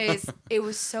 Because it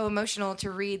was so emotional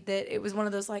to read that it was one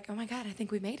of those like, oh my God, I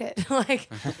think we made it.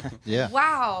 Like, Yeah.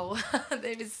 wow.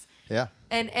 It was, Yeah.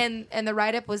 and the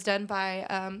write up was done by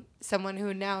someone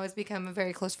who now has become a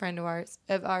very close friend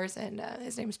of ours, and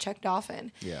his name is Chuck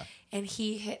Dolphin. Yeah. And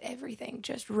he hit everything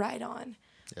just right on.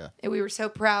 Yeah. And we were so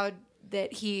proud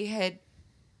that he had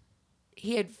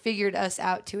figured us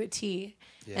out to a T,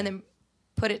 and then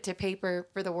put it to paper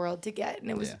for the world to get,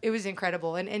 and it was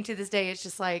incredible. And to this day, it's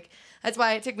just like, that's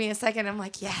why it took me a second. I'm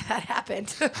like, yeah, that happened.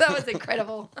 That was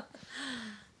incredible.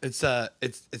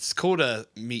 It's cool to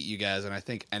meet you guys, and I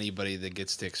think anybody that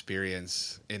gets to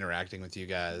experience interacting with you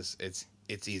guys,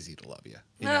 it's easy to love you.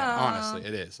 You know, Aw. honestly,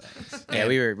 it is. Yeah,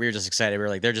 we were just excited. We were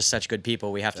like, they're just such good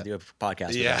people. We have to do a podcast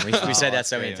with Yeah. them. We said Oh, that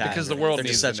so many that's great, times. because the world They're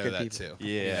needs just to such know good that people. too.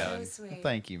 Yeah. So sweet.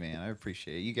 Thank you, man. I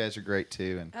appreciate it. You guys are great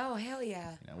too, and Oh, hell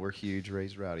yeah. you know, we're huge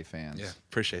Raised Rowdy fans. Yeah,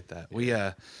 appreciate that. We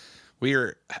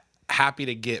are happy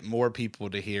to get more people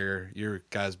to hear your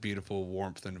guys' beautiful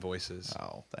warmth and voices.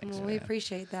 Oh, thanks. Well, man. we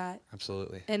appreciate that.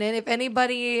 Absolutely. And then if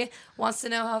anybody wants to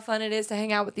know how fun it is to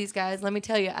hang out with these guys, let me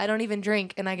tell you, I don't even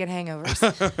drink and I get hangovers.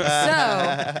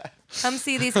 So come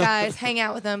see these guys, hang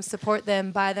out with them, support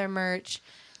them, buy their merch.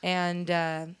 And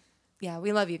yeah,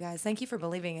 we love you guys. Thank you for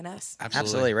believing in us.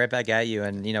 Absolutely, right back at you.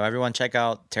 And everyone check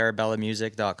out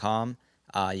TerrabellaMusic.com.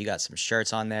 You got some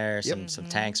shirts on there, some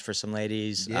tanks for some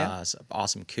ladies, Yeah. some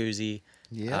awesome koozie.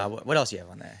 Yeah. What else you have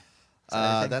on there?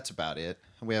 That's about it.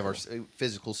 We have our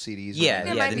physical CDs. Yeah,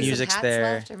 There yeah, might the be music's some hats there.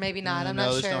 left, or maybe not. I'm no,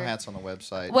 not there's sure. no hats on the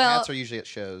website. Well- Hats are usually at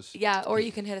shows. Yeah, or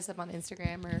you can hit us up on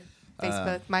Instagram or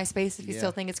Facebook, MySpace, if you yeah.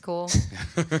 still think it's cool.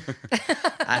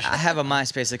 I have a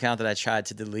MySpace account that I tried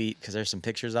to delete because there's some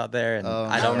pictures out there, and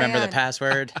I don't Oh, remember the man.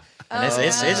 password. And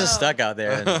it's just stuck out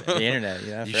there in the internet,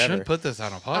 You forever. should put this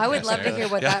on a podcast. I would love to Eric. hear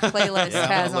what that playlist Yeah, I'm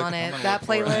has gonna on look- I'm it. gonna That look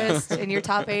for it. playlist in your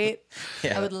top 8.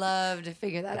 Yeah. I would love to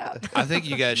figure that out. I think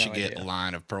you guys should No get idea. a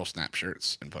line of Pearl Snap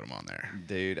shirts and put them on there.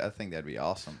 Dude, I think that'd be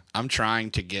awesome. I'm trying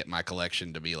to get my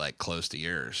collection to be like close to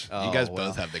yours. Oh, you guys well.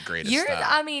 both have the greatest Yours, style.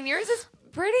 I mean, yours is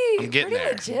pretty getting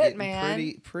there. legit, Getting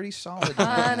man. pretty solid.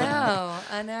 I man. know,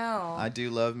 I know. I do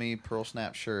love me Pearl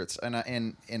Snap shirts,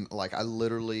 and like I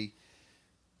literally,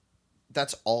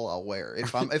 that's all I'll wear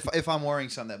if I'm wearing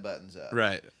something that buttons up.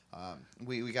 right.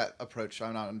 We got approached.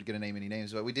 I'm not going to name any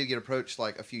names, but we did get approached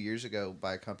like a few years ago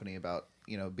by a company about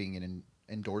being an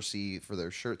endorsee for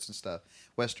their shirts and stuff,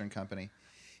 Western company,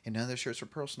 and none of their shirts were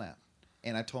Pearl Snap.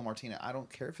 And I told Martina, I don't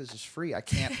care if this is free. I'm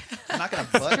not going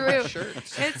to button my true.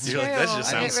 shirts. It's You're true. like, that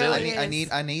just sounds it really silly. I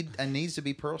is. need it needs to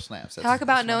be Pearl Snaps. Talk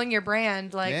about that's my- knowing your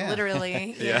brand, like Yeah.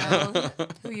 literally, you Yeah. know,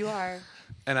 who you are.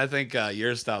 And I think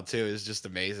your style too is just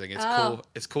amazing. It's Oh. cool.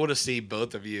 It's cool to see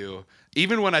both of you.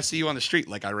 Even when I see you on the street,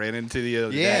 like I ran into the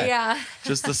other Yeah. day. Yeah.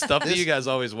 Just the stuff that This- you guys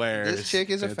always wear. This chick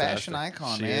is a fantastic. fashion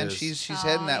icon, She man. is. She's Oh,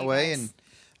 heading that you way, guys. and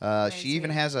Very she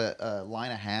even sweet. has a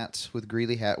line of hats with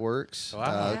Greeley Hat Works.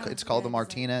 Wow. Yeah, It's called the yeah,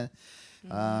 Martina.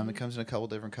 It comes in a couple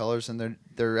different colors, and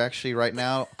they're actually right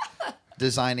now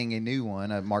designing a new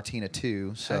one, a Martina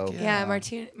 2. So Heck Yeah,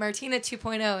 Martina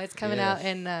 2.0. It's coming Yeah. out,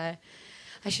 and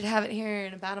I should have it here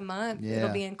in about a month. Yeah. It'll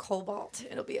be in cobalt.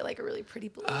 It'll be like a really pretty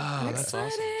blue. Oh, I'm that's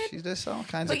excited. awesome. she does all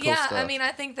kinds But of cool yeah, stuff. I mean,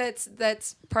 I think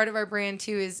that's part of our brand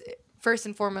too. Is first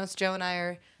and foremost, Joe and I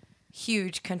are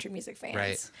huge country music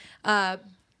fans. Right.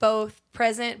 Both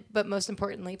present, but most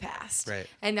importantly, past. Right.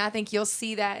 And I think you'll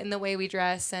see that in the way we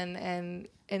dress and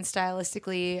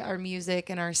stylistically our music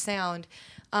and our sound.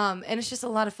 And it's just a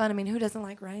lot of fun. I mean, who doesn't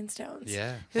like rhinestones?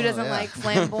 Yeah. Who Oh, doesn't yeah. like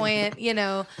flamboyant,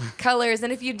 colors?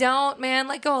 And if you don't, man,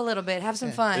 let go a little bit. Have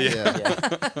some fun.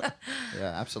 yeah.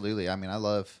 Yeah, absolutely. I mean, I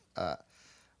love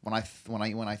when I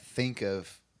think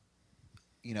of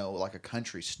like a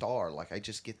country star, like I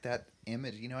just get that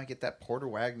image. I get that Porter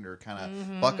Wagner kind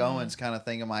of Buck Owens kind of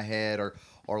thing in my head,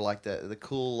 or like the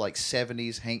cool like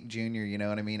 70s Hank Jr. You know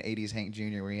what I mean? 80s Hank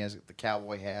Jr. where he has the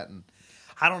cowboy hat, and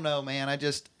I don't know, man.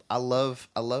 I love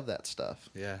that stuff.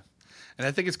 Yeah. And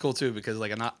I think it's cool too because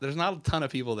there's not a ton of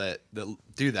people that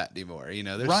do that anymore.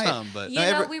 There's Right. some, but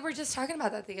We were just talking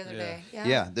about that the other day. Yeah.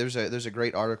 Yeah, there's a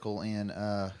great article in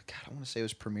God, I want to say it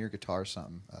was Premier Guitar or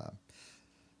something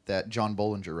that John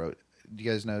Bollinger wrote. Do you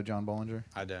guys know John Bollinger?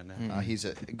 I don't know. He's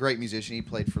a great musician. He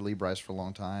played for Lee Brice for a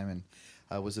long time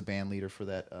and was the band leader for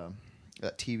that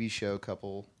TV show a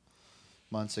couple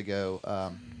months ago.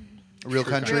 Real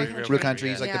True Country. Country, Real Country.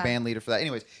 He's like yeah. the band leader for that.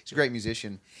 Anyways, he's a great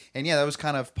musician. And yeah, that was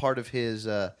kind of part of his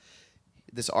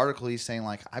this article. He's saying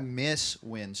like, I miss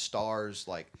when stars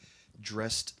like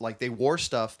dressed like they wore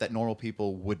stuff that normal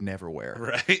people would never wear.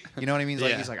 Right. You know what I mean?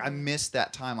 Yeah. He's like, I miss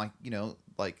that time. Like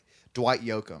like Dwight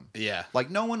Yoakam. Yeah. Like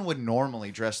no one would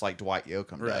normally dress like Dwight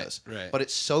Yoakam Right, does. right. But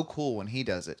it's so cool when he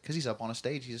does it because he's up on a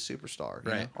stage. He's a superstar.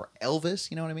 you Right. know? Or Elvis.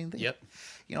 You know what I mean? Yep.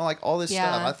 Like all this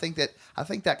Yeah. stuff. I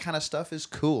think that kind of stuff is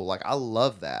cool. Like I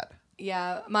love that.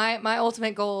 Yeah, my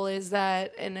ultimate goal is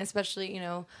that, and especially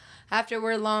after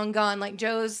we're long gone, like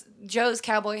Joe's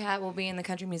cowboy hat will be in the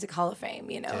Country Music Hall of Fame,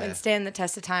 and stand the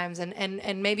test of times,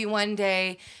 and maybe one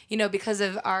day, because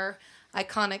of our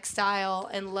iconic style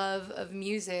and love of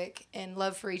music and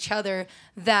love for each other,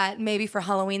 that maybe for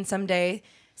Halloween someday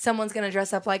someone's gonna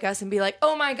dress up like us and be like,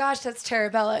 "Oh my gosh, that's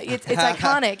Tarabella." It's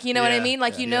iconic. You know what I Yeah. mean?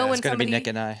 Like Yeah. when It's gonna somebody be Nick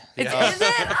and I. Is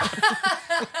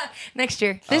it? Next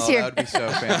year, this That year. would be so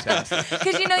fantastic.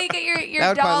 Because you get your That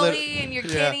would probably Dolly and your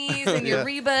Kennies and your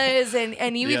Yeah. Rebas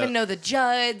and you Yeah. even know the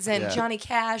Judds and Yeah. Johnny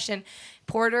Cash and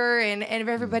Porter and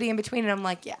everybody in between. And I'm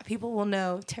like, yeah, people will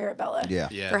know Tarabella Yeah.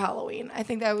 Yeah. for Halloween. I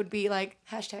think that would be like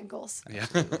 #goals. Yeah.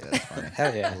 Yeah, that's funny.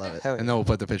 Hell yeah. I love it. Hell yeah. And then we'll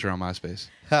put the picture on MySpace.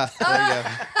 there you go.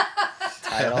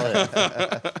 Tie it all in.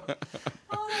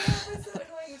 Oh, that's so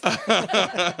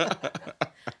annoying.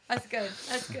 That's good.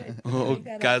 That's good. Well, Take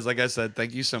that guys, like I said,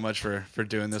 thank you so much for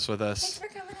doing this with Thanks us. for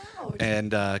coming out.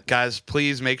 And guys,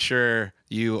 please make sure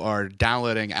you are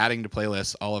downloading, adding to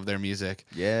playlists all of their music.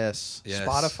 Yes. Yes.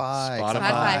 Spotify. come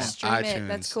Spotify, on. stream it. iTunes.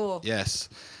 That's cool. Yes.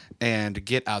 And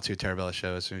get out to a Tarabella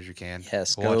show as soon as you can.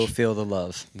 Yes, go Watch, feel the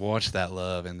love. watch that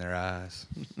love in their eyes.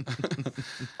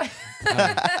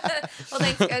 Well,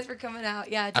 thanks guys for coming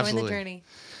out. Yeah, join Absolutely. the journey.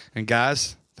 And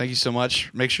guys, thank you so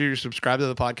much. Make sure you subscribe to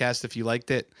the podcast if you liked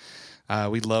it.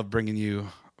 We love bringing you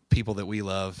people that we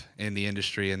love in the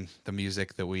industry and the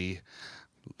music that we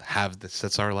have this.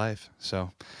 That's our life.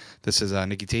 So this is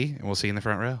Nikki T, and we'll see you in the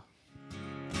front row.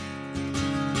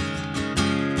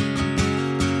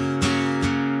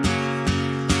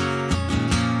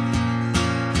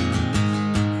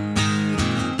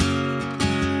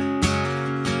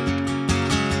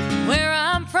 Where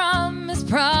I'm from is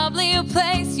probably a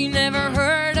place you never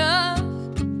heard of.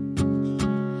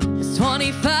 It's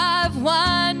 25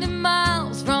 winding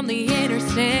miles from the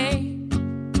interstate.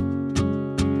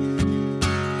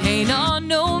 Ain't on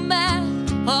no map,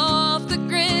 off the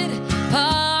grid,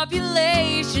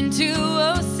 population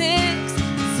 206.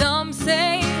 Some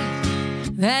say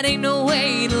that ain't no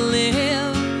way to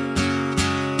live.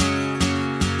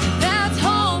 That's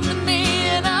home to me,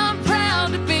 and I'm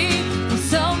proud to be from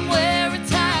somewhere where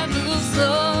time moves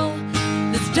slow.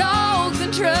 There's dogs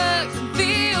and trucks and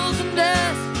fields and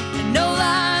dust, and no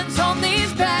lines on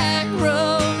these back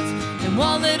roads, and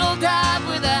one little dive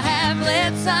with a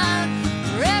half-lit sign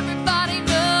where everybody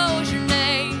knows your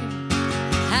name.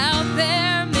 Out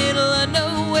there, middle of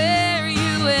nowhere,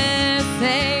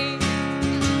 USA.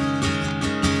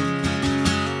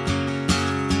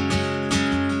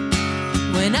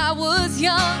 When I was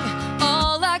young,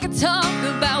 all I could talk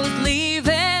about was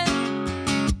leaving.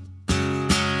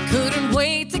 Couldn't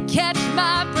wait to catch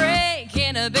my break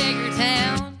in a bigger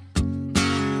town.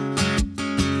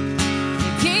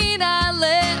 18 I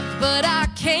left, but I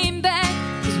came back,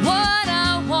 'cause what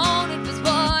I wanted was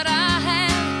what I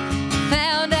had.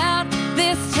 Found out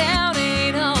this town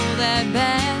ain't all that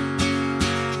bad.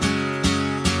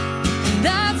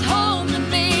 That's home to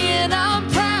me, and I'm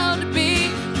proud to be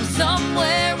from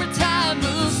somewhere where time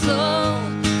moves slow.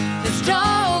 There's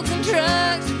dogs and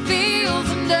trucks and fields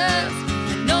and dust,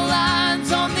 and no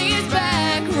lines on these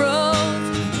back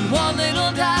roads. And one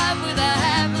little dive with a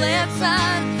half-lit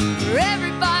sign where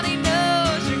everybody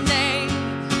knows your name.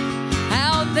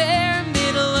 Out there,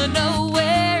 middle of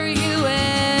nowhere,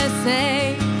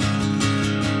 USA.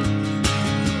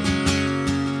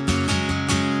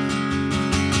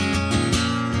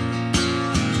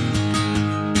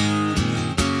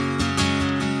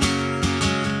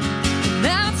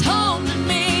 That's home to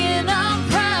me, and I'm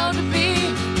proud to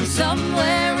be from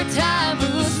somewhere where time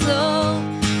moves slow.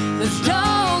 There's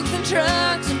dogs and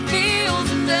trucks and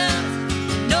fields and dust,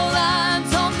 no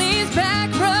lines on these back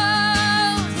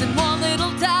roads, and one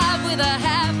little dive with a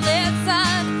half-lit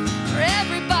sign where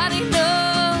everybody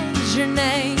knows your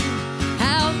name.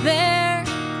 Out there,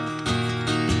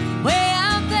 way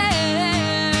out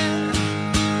there,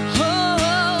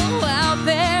 oh, out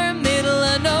there, middle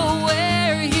of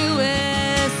nowhere,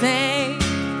 USA.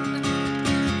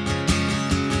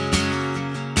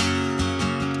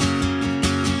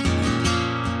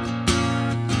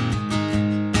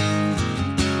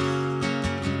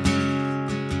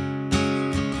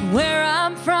 Where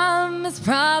I'm from is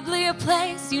probably a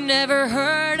place you never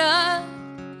heard of.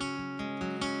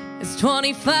 It's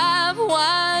 25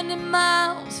 winding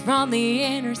miles from the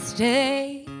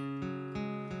interstate.